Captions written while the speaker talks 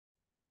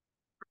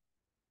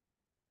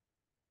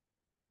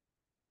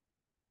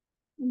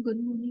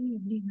Good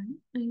morning, everyone.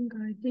 I am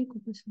GAYATHRI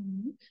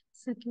KUPPUSAMY,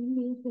 second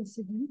year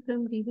resident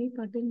from D.Y.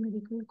 Patil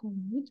Medical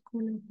College,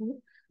 Kolhapur.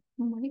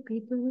 My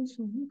paper is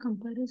on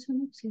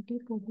comparison of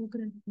CT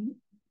photography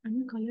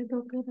and color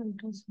Doppler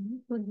ultrasound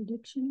for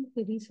detection of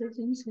varices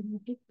in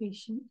cirrhotic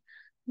patients.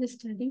 The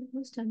study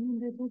was done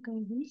under the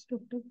guidance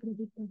Dr.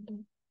 Pradeep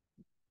Patel.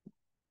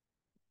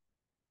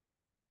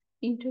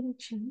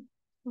 Introduction.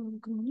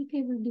 Chronic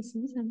liver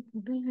disease and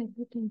portal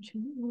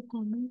hypertension were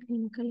common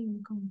clinical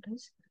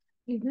encounters.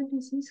 Liver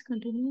disease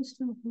continues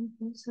to account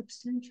for a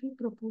substantial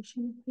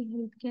proportion of the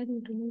healthcare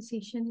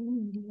utilization in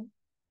India.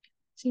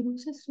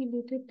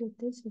 Cirrhosis-related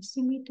death is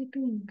estimated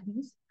to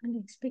increase and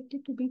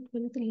expected to be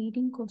 12th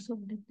leading cause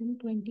of death in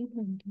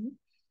 2020.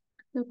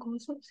 The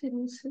cause of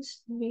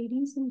cirrhosis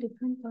varies in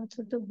different parts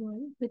of the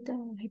world, with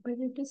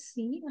hepatitis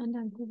C and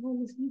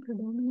alcoholism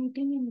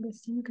predominating in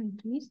Western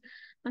countries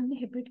and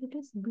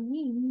hepatitis B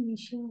in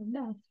Asia and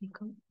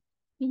Africa.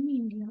 In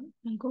India,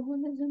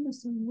 alcoholism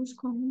is the most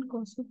common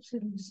cause of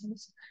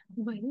cirrhosis,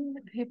 while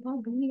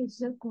HepatoBiliary is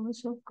the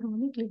cause of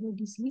chronic liver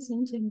disease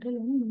in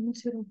general and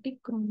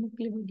non-cirrhotic chronic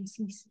liver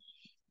disease.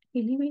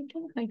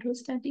 Elevated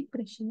hydrostatic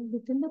pressure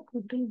within the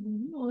portal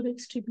vein or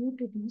its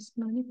tributaries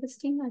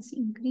manifesting as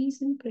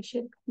increase in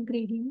pressure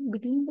gradient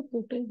between the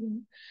portal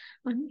vein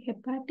and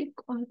hepatic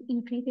or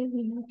inferior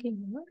vena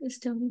cava is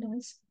termed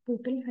as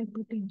portal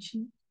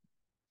hypertension.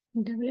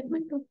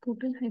 Development of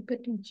portal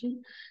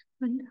hypertension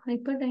and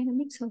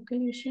hyperdynamic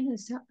circulation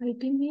is the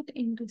ultimate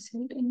end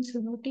result in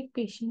cirrhotic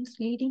patients,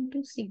 leading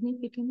to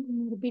significant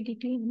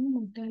morbidity and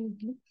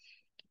mortality.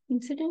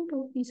 Incidence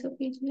of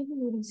esophageal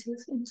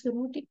varices in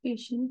cirrhotic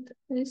patients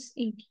is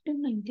 80 to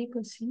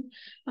 90%,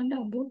 and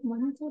about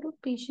 1/4 of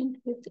patients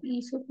with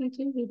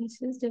esophageal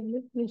varices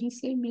develop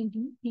variceal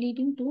bleeding,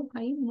 leading to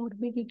high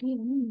morbidity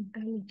and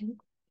mortality.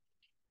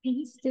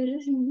 Hence, there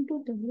is need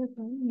to develop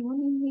a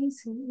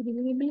non-invasive,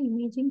 reliable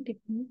imaging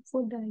technique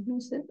for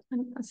diagnosis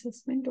and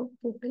assessment of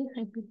portal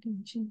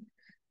hypertension.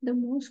 The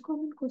most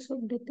common cause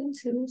of death in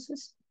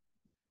cirrhosis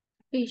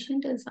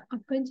patient is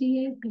upper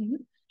GI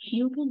bleed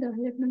due to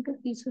development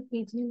of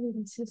esophageal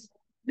varices.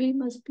 We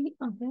must be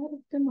aware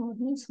of the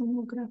normal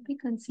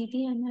sonographic and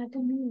CT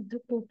anatomy of the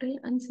portal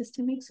and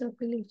systemic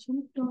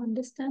circulation to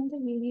understand the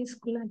various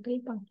collateral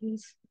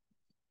pathways.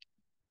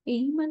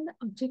 Aim and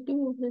objective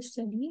of the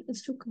study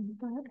is to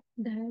compare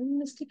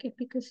diagnostic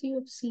efficacy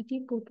of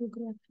CT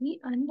photography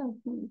and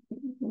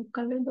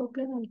color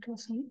Doppler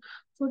ultrasound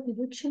for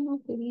detection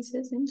of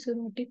varices in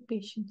cirrhotic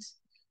patients.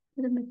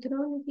 The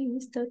methodology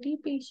is 30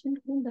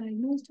 patients who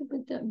diagnosed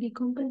with the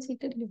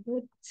decompensated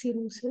liver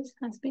cirrhosis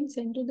has been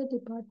sent to the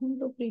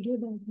Department of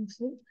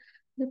Radiodiagnosis.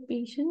 The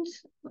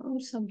patients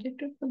are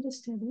subjected for the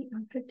study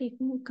after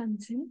taking a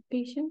consent.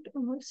 Patients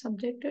are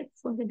subjected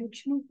for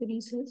detection of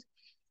varices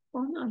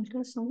on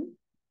ultrasound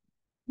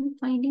and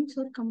findings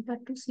are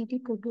compared to CT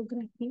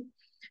photography.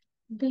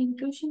 The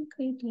inclusion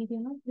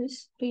criteria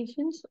is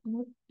patients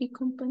with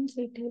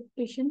decompensated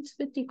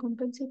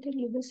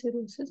liver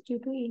cirrhosis due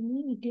to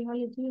any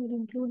etiology are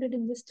included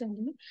in the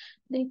study.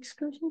 The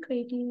exclusion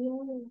criteria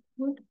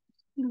would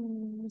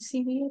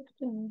severe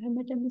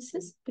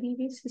hematemesis,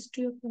 previous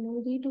history of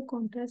allergy to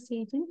contrast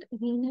agent,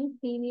 renal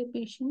failure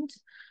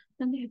patients,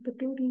 and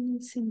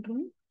hepatorenal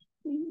syndrome,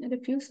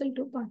 refusal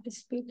to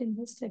participate in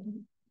the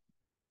study.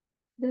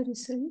 The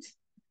results.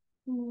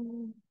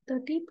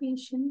 30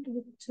 patients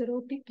with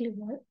cirrhotic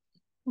liver.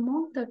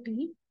 Among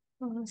 30,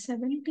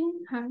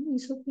 17 had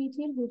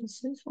esophageal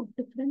varices of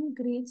different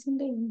grades in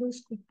the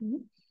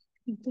endoscopy.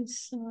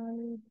 This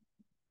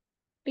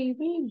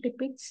table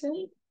depicts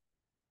a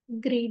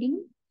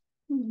grading.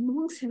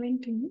 Among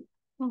 17,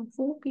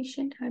 4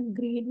 patients had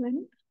grade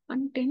 1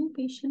 and 10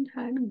 patients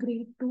had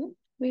grade 2,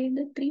 where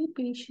the 3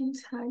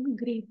 patients had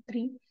grade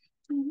 3.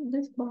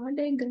 This bar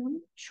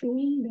diagram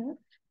showing the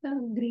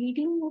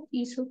grading of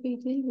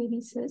esophageal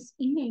varices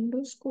in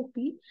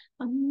endoscopy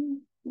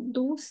and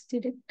those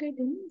detected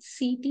in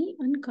CT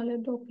and color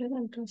Doppler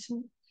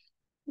ultrasound.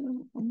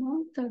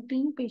 Among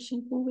 13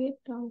 patients who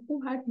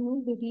had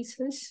no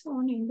varices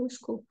on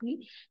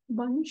endoscopy,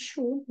 one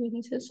showed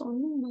varices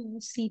on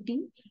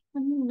CT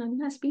and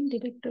none has been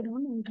detected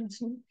on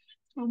ultrasound.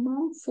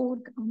 Among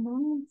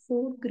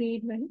four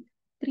grade 1,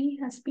 3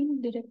 has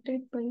been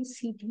detected by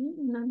CT,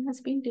 none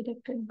has been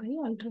detected by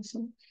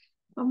ultrasound.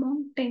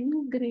 Among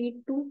 10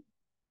 grade 2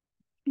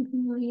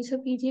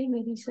 esophageal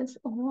varices,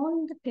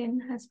 all the 10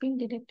 has been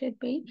detected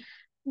by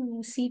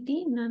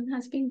CT, none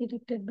has been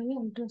detected by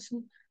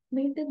ultrasound.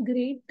 Where the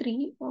grade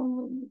 3,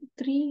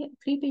 three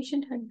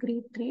patients had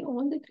grade 3,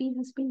 all the 3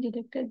 has been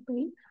detected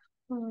by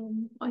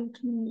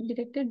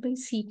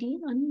CT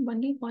and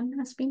only 1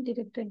 has been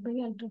detected by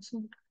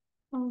ultrasound.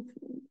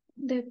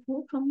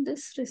 Therefore, from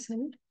this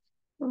result,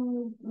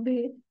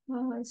 where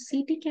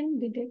CT can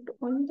detect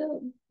all the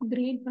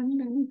grade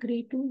 1 and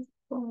grade 2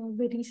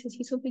 varices,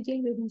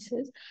 esophageal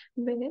varices,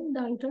 where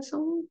the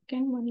ultrasound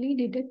can only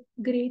detect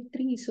grade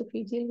 3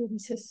 esophageal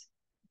varices.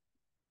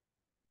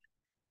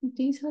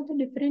 These are the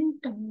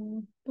different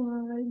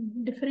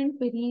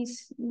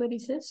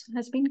varices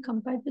has been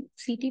compared with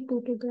CT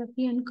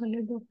photography and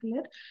color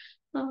Doppler.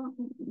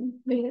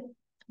 where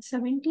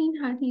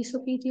 17 had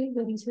esophageal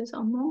varices.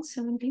 Among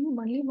 17,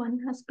 only one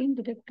has been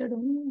detected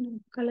on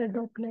color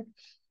Doppler,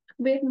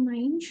 where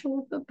 9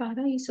 showed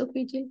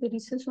paraesophageal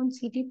varices on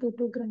CT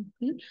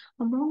photography.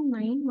 Among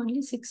 9,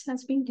 only 6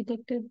 has been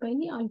detected by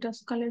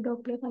color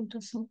Doppler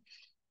ultrasound.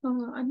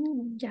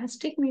 And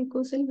gastric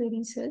mucosal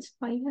varices,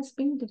 5 has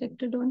been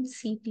detected on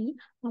CT.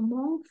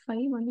 Among 5,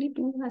 only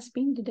 2 has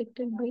been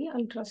detected by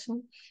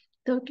ultrasound.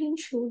 13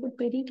 showed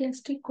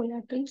perigastric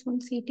collaterals on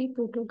CT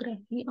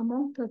photography.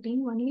 Among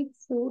 13, only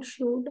 4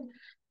 showed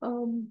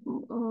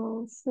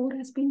 4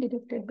 has been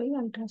detected by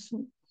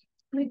ultrasound.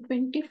 With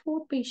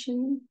 24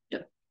 patients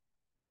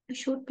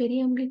showed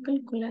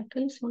periumbilical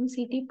collaterals on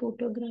CT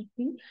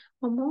photography.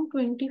 Among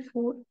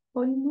 24,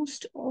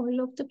 almost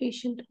all of the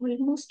patients,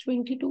 almost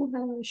 22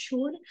 have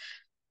showed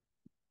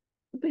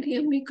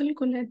periumbilical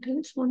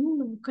collaterals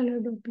on color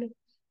Doppler,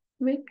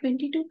 where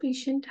 22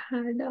 patients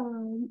had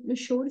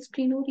showed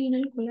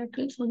splenorenal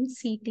collaterals on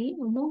CT.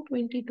 Among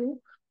 22,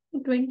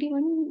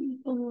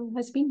 21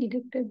 has been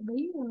detected by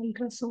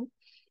ultrasound,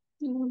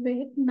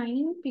 where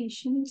 9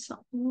 patients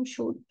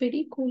showed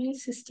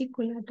pericholecystic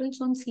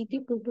collaterals on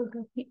CT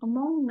photography.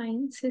 Among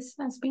 9, cyst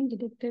has been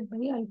detected by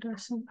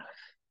ultrasound.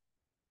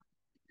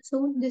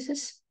 So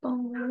this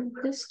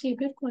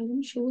table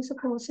column shows a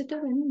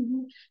positive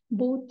in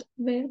both,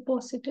 where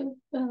positive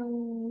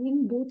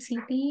in both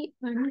CT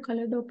and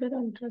color Doppler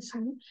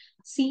ultrasound.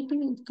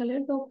 CT color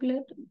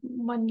Doppler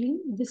only,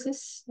 this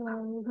is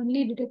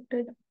only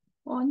detected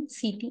on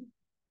CT.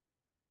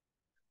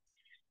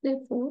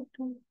 Therefore,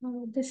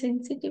 the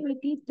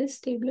sensitivity,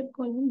 this table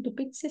column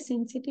depicts the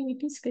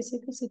sensitivity,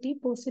 specificity,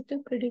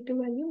 positive predictive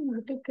value,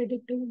 negative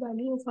predictive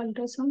value of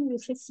ultrasound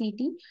versus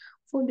CT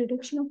for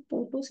detection of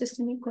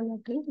portosystemic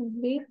collateral,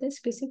 where the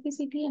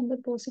specificity and the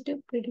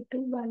positive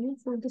predictive value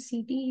for the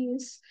CT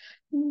is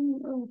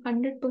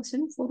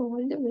 100% for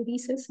all the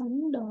varices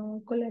and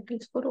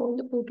collaterals, for all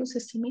the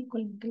portosystemic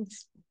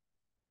collaterals.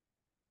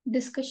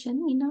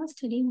 Discussion. In our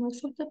study,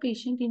 most of the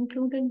patients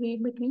included were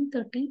between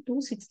 30 to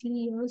 60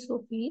 years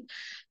of age,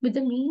 with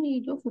a mean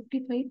age of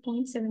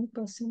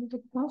 55.7%.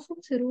 The cause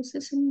of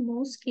cirrhosis in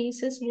most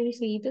cases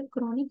was either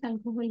chronic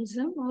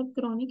alcoholism or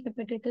chronic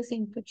hepatitis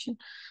infection.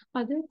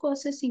 Other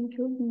causes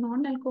include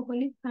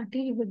non-alcoholic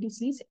fatty liver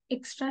disease,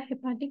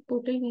 extrahepatic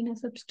portal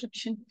venous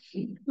obstruction,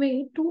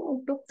 where 2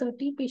 out of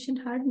 30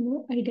 patients had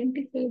no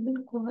identifiable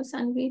cause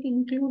and were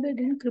included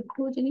in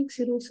cryptogenic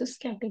cirrhosis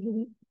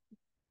category.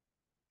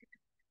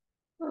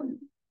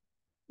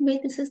 Where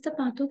this is the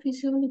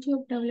pathophysiology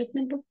of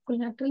development of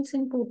collaterals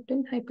in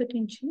portal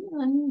hypertension,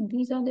 and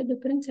these are the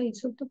different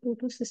sides of the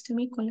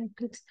portosystemic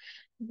collaterals.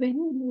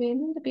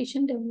 When the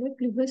patient develops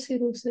liver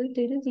cirrhosis,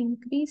 there is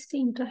increased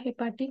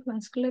intrahepatic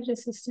vascular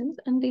resistance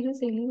and there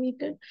is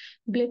elevated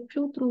blood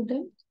flow through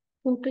the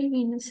portal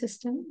venous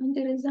system, and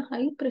there is a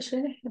high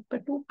pressure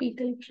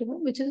hepatopetal flow,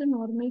 which is a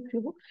normal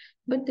flow,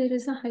 but there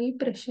is a high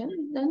pressure,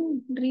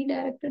 then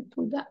redirected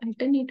through the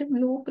alternative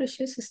low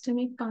pressure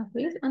systemic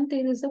pathways, and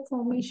there is a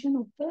formation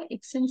of the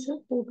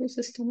extensive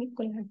portosystemic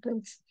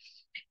collaterals.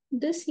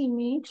 This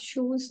image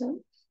shows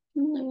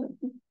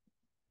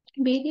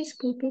various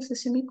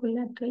portosystemic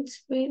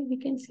collaterals, where we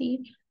can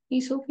see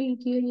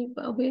esophageal,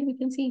 where we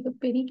can see the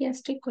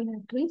perigastric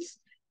collaterals,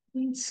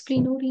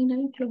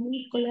 splenorenal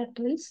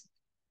collaterals,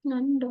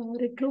 and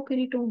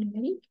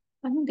retroperitoneal,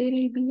 and there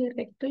will be a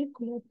rectal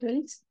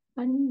collaterals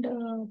and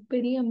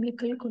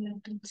periumbilical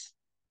collaterals.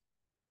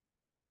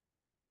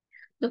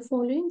 The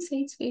following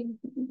sites were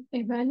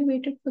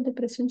evaluated for the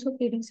presence of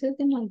varices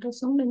in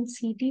ultrasound and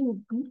CT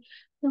would be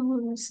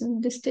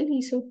distal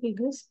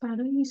esophagus,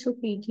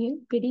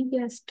 paraesophageal,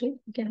 perigastric,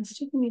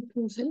 gastric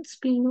mucosal,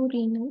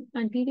 splenorenal,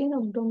 anterior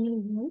abdominal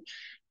wall,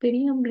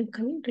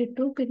 periumbilical,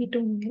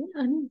 retroperitoneal,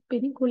 and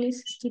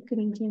pericholecystic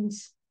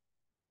regions.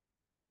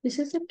 This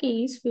is a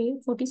case where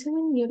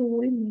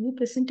 47-year-old male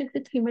presented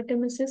with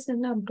hematemesis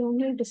and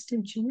abdominal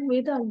distension,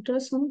 where the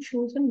ultrasound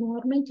shows a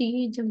normal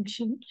GE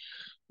junction,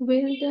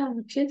 where the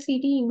actual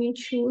CT image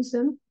shows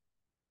a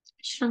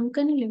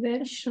shrunken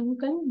liver,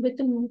 shrunken with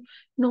a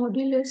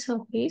nodular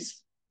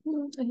surface,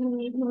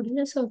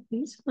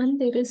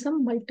 and there is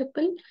some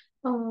multiple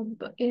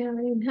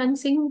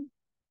enhancing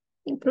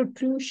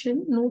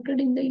protrusion noted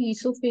in the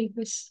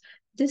esophagus.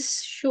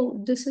 This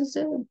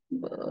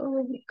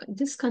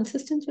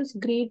consistence was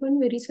grade 1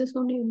 varices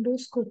on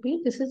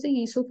endoscopy. This is the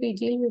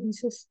esophageal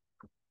varices.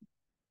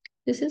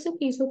 This is a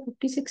case of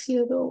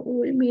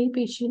 56-year-old male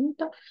patient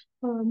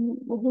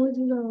who is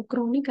a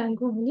chronic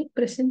alcoholic,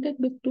 presented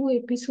with 2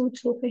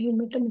 episodes of a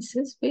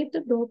hematemesis, where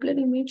the Doppler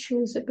image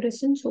shows the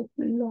presence of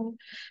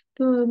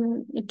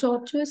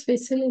tortuous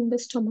vessel in the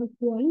stomach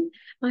wall,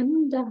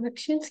 and the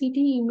actual CT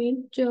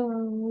image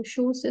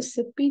shows the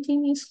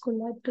serpiginous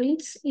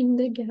collaterals in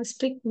the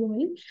gastric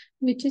wall,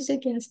 which is a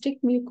gastric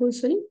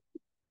mucosal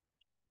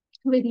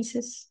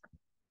varices.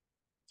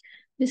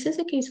 This is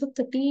a case of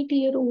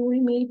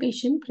 38-year-old male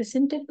patient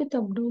presented with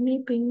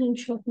abdominal pain and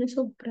shortness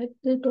of breath.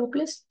 The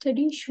Doppler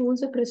study shows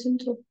the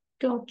presence of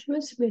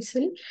tortuous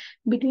vessel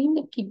between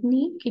the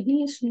kidney.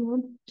 Kidney is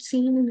not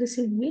seen in this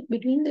image.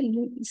 Between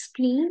the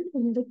spleen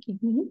and the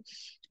kidney,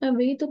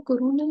 where the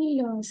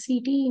coronal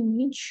CT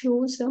image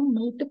shows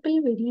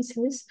multiple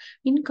varices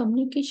in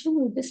communication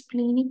with the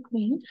splenic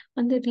vein,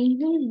 and the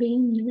renal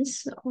vein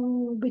is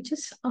which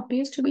is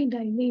appears to be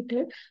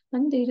dilated,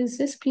 and there is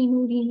a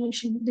splenorenal.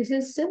 This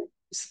is the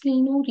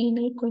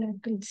splenorenal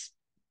collaterals.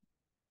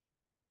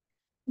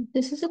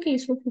 This is a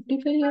case of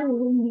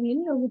 55-year-old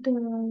male with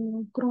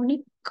a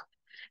chronic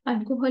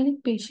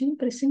alcoholic patient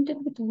presented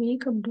with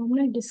vague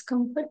abdominal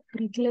discomfort,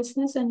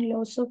 breathlessness, and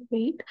loss of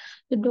weight.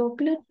 The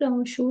Doppler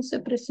shows the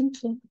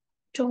presence of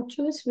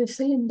tortuous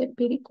vessel in the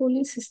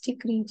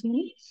pericholecystic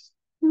region.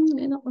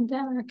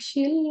 The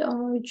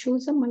axial it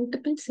shows a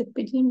multiple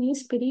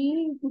serpiginous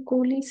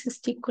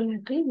pericholecystic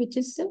collateral, which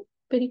is the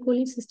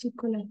pericholecystic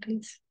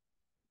collaterals.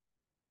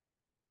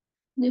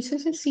 This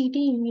is a CT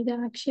image, the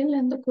axial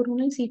and the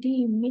coronal CT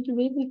image,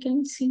 where we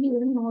can see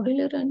the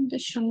nodular and the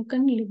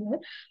shrunken liver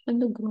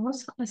and the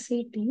gross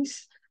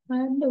ascites,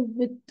 and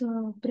with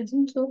the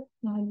presence of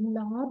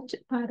large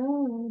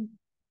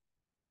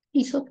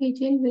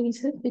esophageal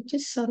varices, which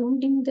is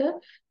surrounding the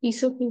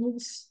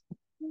esophagus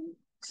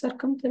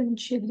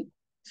circumferentially,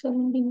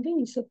 surrounding the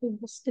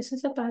esophagus. This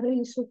is a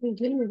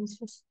paraesophageal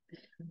varices.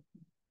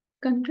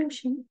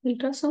 Conclusion: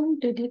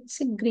 ultrasound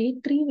detects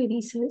grade 3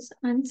 varices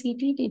and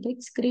CT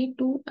detects grade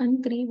 2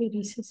 and 3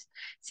 varices.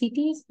 CT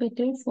is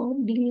better for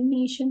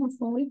delineation of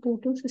all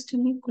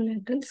portosystemic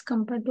collaterals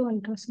compared to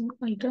ultrasound.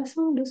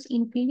 Ultrasound is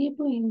inferior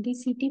to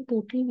MDCT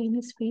portal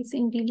venous space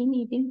in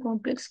delineating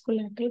complex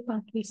collateral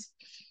pathways.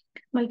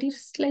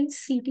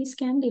 Multi-slice CT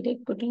scan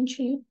detect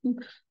potentially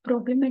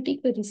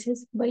problematic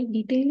varices by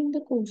detailing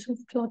the course of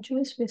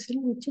tortuous vessel,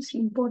 which is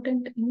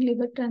important in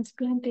liver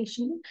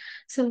transplantation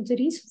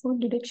surgeries for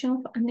detection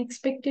of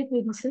unexpected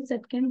varices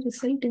that can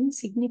result in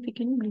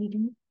significant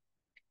bleeding.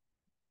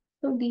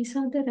 So these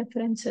are the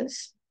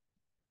references.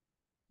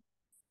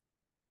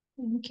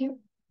 Thank you.